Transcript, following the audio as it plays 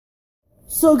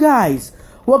So guys,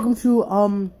 welcome to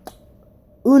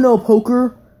Uno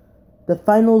Poker, the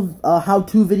final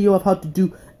how-to video of how to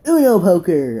do Uno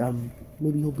Poker.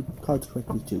 Maybe hold the cards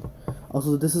correctly too.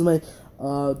 Also, this is my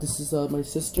my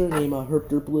sister named Herb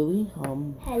Derp Lily.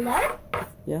 Hello.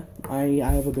 Yeah, I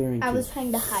have a bearing. I was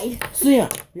trying to hide. So yeah,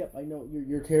 yep, I know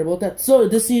you're terrible at that. So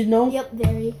this you know. Yep,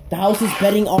 very. The house is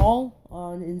betting all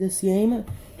on in this game.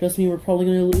 Trust me, we're probably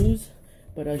gonna lose.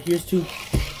 But here's two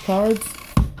cards.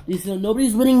 These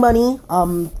nobody's winning money. I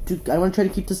want to try to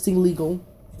keep this thing legal.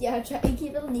 Yeah, try to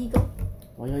keep it legal.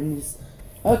 Why do I need this?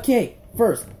 Okay,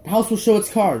 first, the house will show its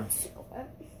cards.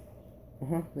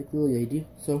 Like Lily, I do.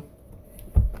 So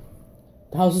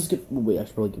the house is good. Wait, I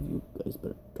should probably give you guys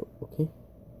better. Okay.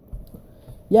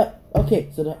 Yep. Okay,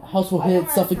 so the house will hit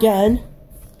itself again.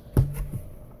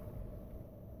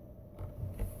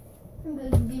 I'm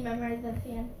going to be memorized at the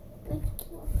end.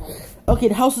 Okay,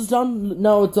 the house is done.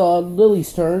 Now it's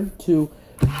Lily's turn to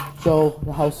show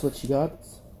the house what she got.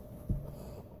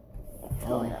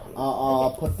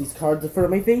 I'll put these cards in front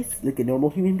of my face like a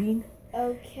normal human being.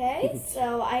 Okay,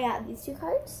 so I got these two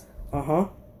cards.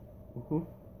 Do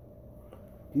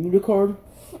you need a card?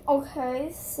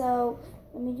 Okay, so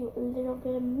let me do a little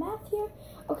bit of math here.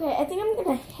 Okay, I think I'm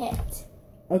gonna hit.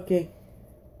 Okay.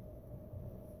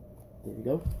 There we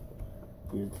go.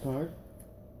 Here's the card.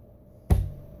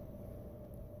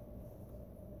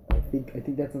 I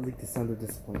think that sounds like the sound of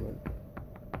disappointment.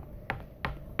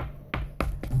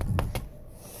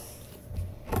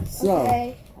 So,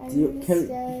 okay, I'm gonna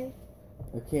stay.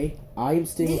 Okay, I am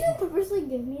staying. Did you purposely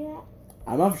give me that?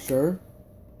 I'm not sure.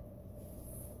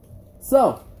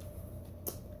 So,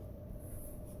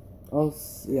 oh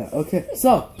yeah, okay.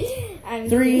 So, I'm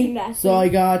 3. So I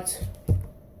got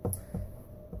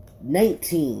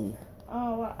 19.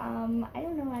 Oh, I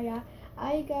don't know.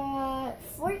 I got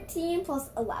 14 plus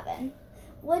 11,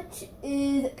 which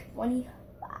is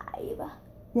 25.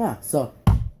 Yeah. So,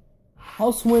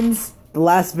 house wins the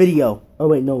last video. Oh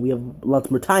wait, no, we have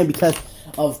lots more time because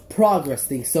of progress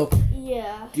things. So,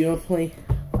 yeah. do you want to play?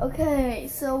 Okay.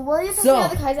 So while you put the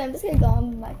other cards, I'm just gonna go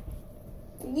on my.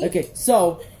 Okay.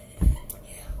 So.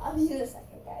 I'll be here in a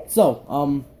second, guys. So,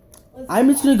 I'm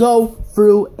just gonna go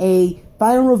through a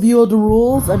final review of the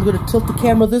rules. I'm gonna tilt the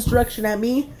camera this direction at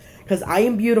me, because I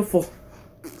am beautiful.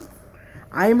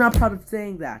 I am not proud of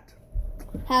saying that.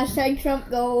 Hashtag Trump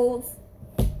goals.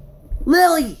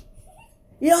 Lily!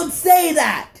 You don't say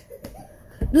that!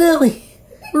 Lily!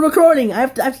 We're recording. I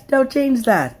have to change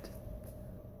that.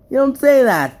 You don't say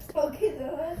that. Okay,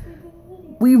 so let's redo the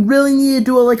video. We really need to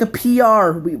do like a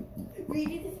PR. Redo the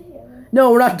video.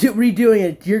 No, we're not redoing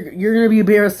it. You're gonna be a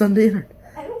bear Sunday.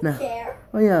 I don't care.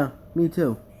 Oh yeah, me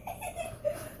too.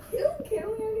 You don't care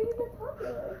when you're even that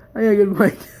popular. Oh yeah, good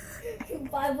point.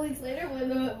 5 weeks later,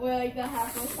 we're like the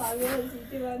half most popular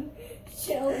YouTuber on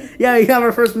chilling. Yeah, we have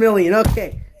our first million.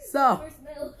 Okay, so First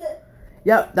middle.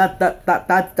 yep,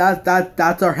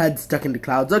 that's our head stuck in the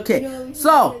clouds. Okay,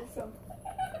 so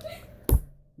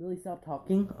Lily, stop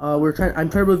talking. I'm trying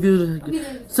to review.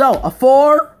 So a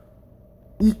 4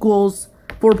 equals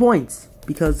 4 points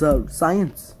because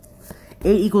science.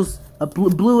 8 equals a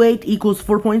blue 8 equals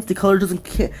 4 points. The color doesn't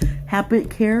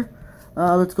care.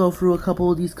 Let's go through a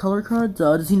couple of these color cards.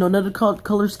 Does he know none of the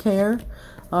colors care?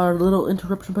 Our little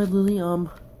interruption by Lily.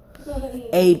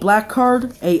 A black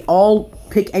card, a all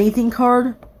pick anything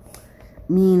card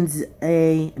means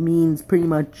pretty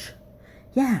much,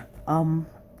 yeah. I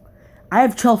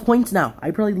have 12 points now.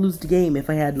 I'd probably lose the game if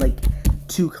I had like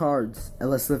 2 cards,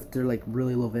 unless if they're like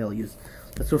really low values.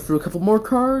 Let's go through a couple more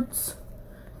cards.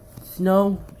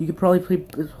 No, you could probably play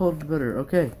this whole better.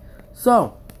 Okay,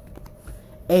 so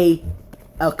a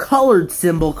colored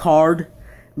symbol card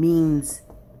means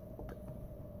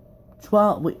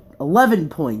 11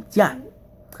 points. Yeah.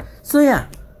 So yeah,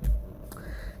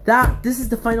 this is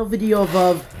the final video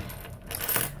of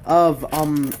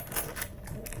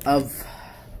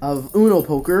Uno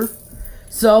Poker.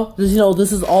 So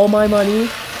this is all my money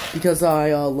because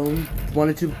I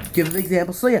wanted to give an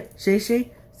example. So yeah, Shay,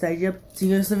 see you guys in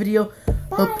the video.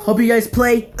 Hope you guys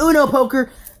play Uno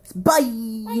Poker.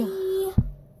 Bye.